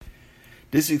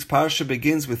This week's parsha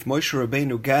begins with Moshe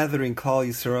Rabbeinu gathering Klal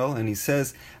Yisrael, and he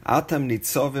says, "Atam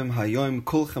nitzovim hayom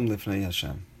kulchem lifnei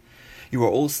Hashem." You are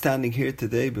all standing here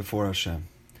today before Hashem.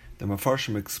 The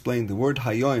Mefarshim explained the word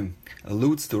hayom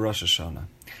alludes to Rosh Hashanah.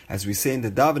 As we say in the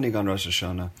davening on Rosh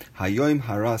Hashanah, hayom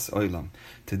haras olam.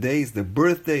 Today is the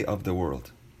birthday of the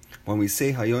world. When we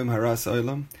say hayom haras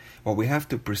olam, what we have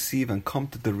to perceive and come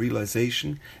to the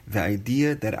realization, the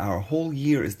idea that our whole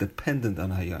year is dependent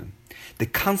on hayom. The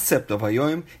concept of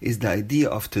Hayom is the idea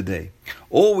of today.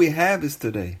 All we have is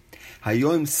today.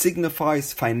 Hayom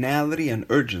signifies finality and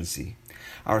urgency.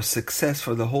 Our success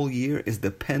for the whole year is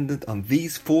dependent on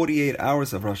these 48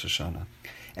 hours of Rosh Hashanah.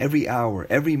 Every hour,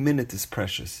 every minute is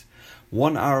precious.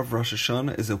 1 hour of Rosh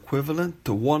Hashanah is equivalent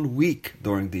to 1 week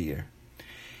during the year.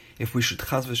 If we should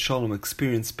chas v'shalom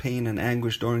experience pain and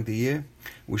anguish during the year,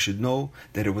 we should know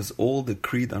that it was all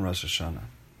decreed on Rosh Hashanah.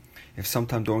 If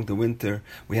sometime during the winter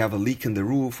we have a leak in the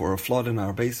roof or a flood in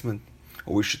our basement,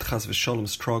 or we should chas v'shalom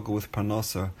struggle with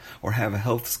parnasa, or have a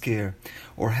health scare,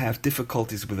 or have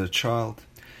difficulties with a child,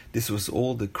 this was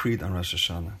all decreed on Rosh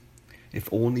Hashanah. If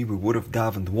only we would have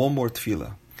davened one more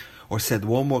tefillah, or said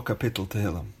one more kapitel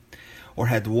tehillim, or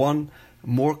had one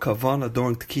more kavanah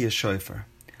during Tkiyah Shofar,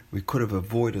 we could have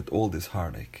avoided all this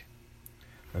heartache.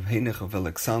 Rav Heinich of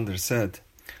Alexander said,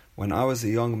 "When I was a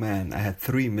young man, I had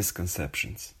 3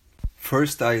 misconceptions.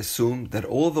 First, I assumed that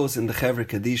all those in the Chevra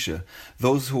Kadisha,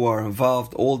 those who are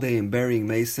involved all day in burying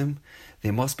Mesim,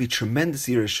 they must be tremendous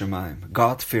Yirei Shamayim,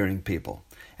 God-fearing people.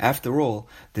 After all,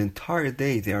 the entire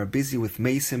day they are busy with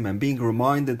Mesim and being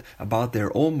reminded about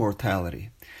their own mortality.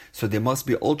 So they must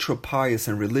be ultra-pious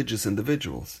and religious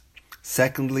individuals.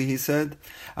 Secondly, he said,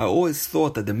 I always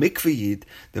thought that the mikveh yid,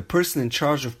 the person in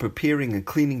charge of preparing and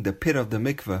cleaning the pit of the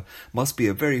mikveh, must be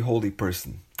a very holy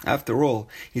person. After all,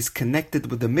 he's connected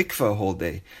with the mikveh all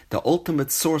day, the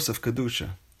ultimate source of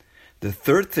Kedusha. The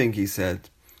third thing he said,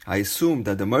 I assumed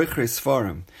that the Moichrei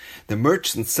Sfarim, the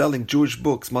merchants selling Jewish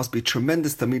books, must be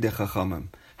tremendous Talmidei Chachamim.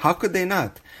 How could they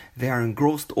not? They are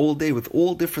engrossed all day with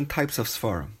all different types of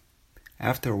Sfarim.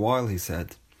 After a while, he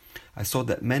said, I saw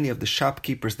that many of the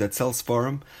shopkeepers that sell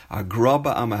Sfarim are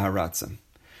Graba Amaharatzim,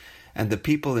 and the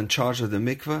people in charge of the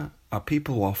mikveh are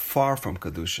people who are far from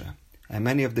Kedusha. And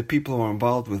many of the people who are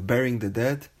involved with burying the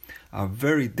dead are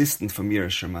very distant from Yirei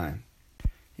Shamayim.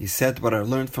 He said, what I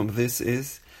learned from this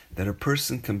is that a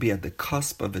person can be at the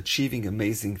cusp of achieving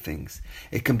amazing things.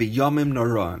 It can be Yomim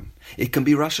Noraim. It can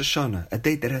be Rosh Hashanah, a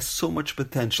day that has so much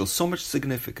potential, so much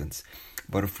significance.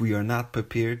 But if we are not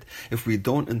prepared, if we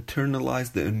don't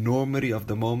internalize the enormity of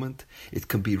the moment, it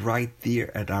can be right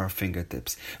there at our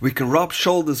fingertips. We can rub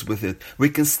shoulders with it, we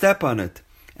can step on it,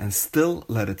 and still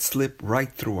let it slip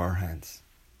right through our hands.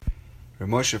 Rav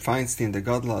Moshe Feinstein, the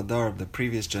Gadol Adar of the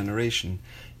previous generation,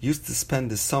 used to spend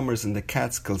his summers in the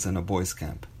Catskills in a boys'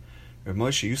 camp. Rav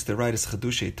Moshe used to write his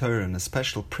Chedushei Torah in a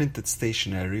special printed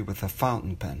stationery with a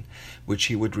fountain pen, which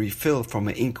he would refill from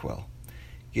an inkwell.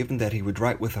 Given that he would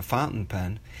write with a fountain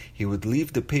pen, he would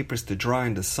leave the papers to dry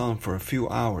in the sun for a few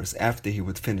hours after he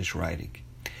would finish writing.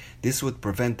 This would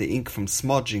prevent the ink from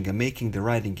smudging and making the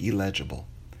writing illegible.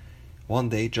 One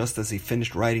day, just as he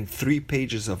finished writing 3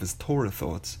 pages of his Torah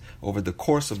thoughts over the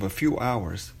course of a few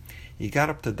hours, he got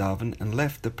up to daven and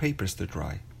left the papers to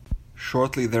dry.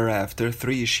 Shortly thereafter,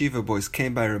 3 yeshiva boys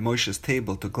came by Rav Moshe's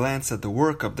table to glance at the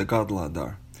work of the Gadol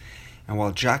Adar, and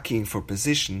while jockeying for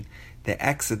position, they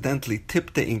accidentally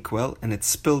tipped the inkwell and it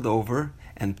spilled over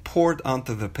and poured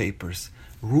onto the papers,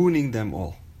 ruining them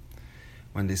all.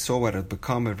 When they saw what had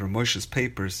become of Rav Moshe's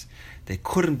papers, they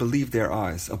couldn't believe their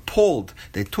eyes. Appalled,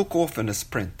 they took off in a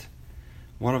sprint.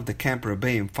 One of the camp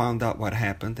rebbeim found out what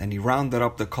happened, and he rounded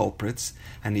up the culprits,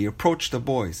 and he approached the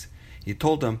boys. He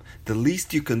told them, the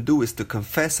least you can do is to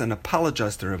confess and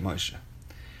apologize to Rav Moshe.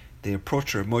 They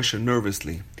approached Rav Moshe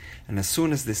nervously, and as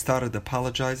soon as they started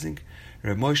apologizing,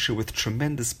 Rav Moshe, with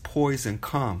tremendous poise and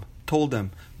calm, told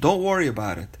them, don't worry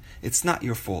about it. It's not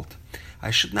your fault.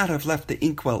 I should not have left the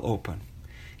inkwell open.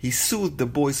 He soothed the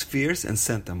boys' fears and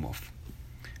sent them off.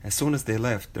 As soon as they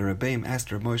left, the Rebbeim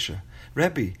asked Rav Moshe,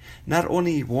 Rebbe, not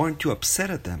only weren't you upset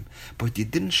at them, but you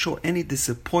didn't show any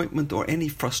disappointment or any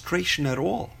frustration at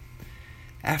all.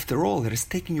 After all, it has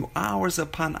taken you hours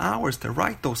upon hours to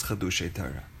write those Chedushei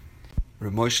Torah.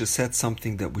 Rav Moshe said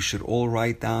something that we should all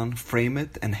write down, frame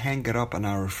it, and hang it up on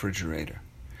our refrigerator.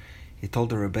 He told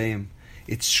the Rebbeim,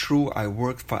 it's true I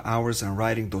worked for hours on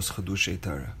writing those Chedushei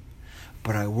Torah,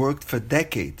 but I worked for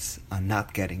decades on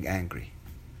not getting angry.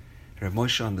 Rav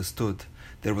Moshe understood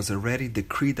there was already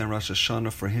decreed on Rosh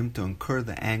Hashanah for him to incur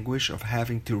the anguish of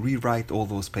having to rewrite all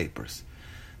those papers.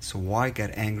 So why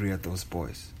get angry at those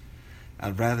boys?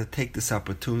 I'd rather take this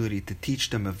opportunity to teach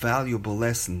them a valuable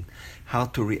lesson how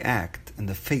to react in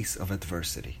the face of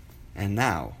adversity. And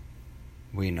now,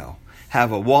 we know.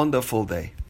 Have a wonderful day.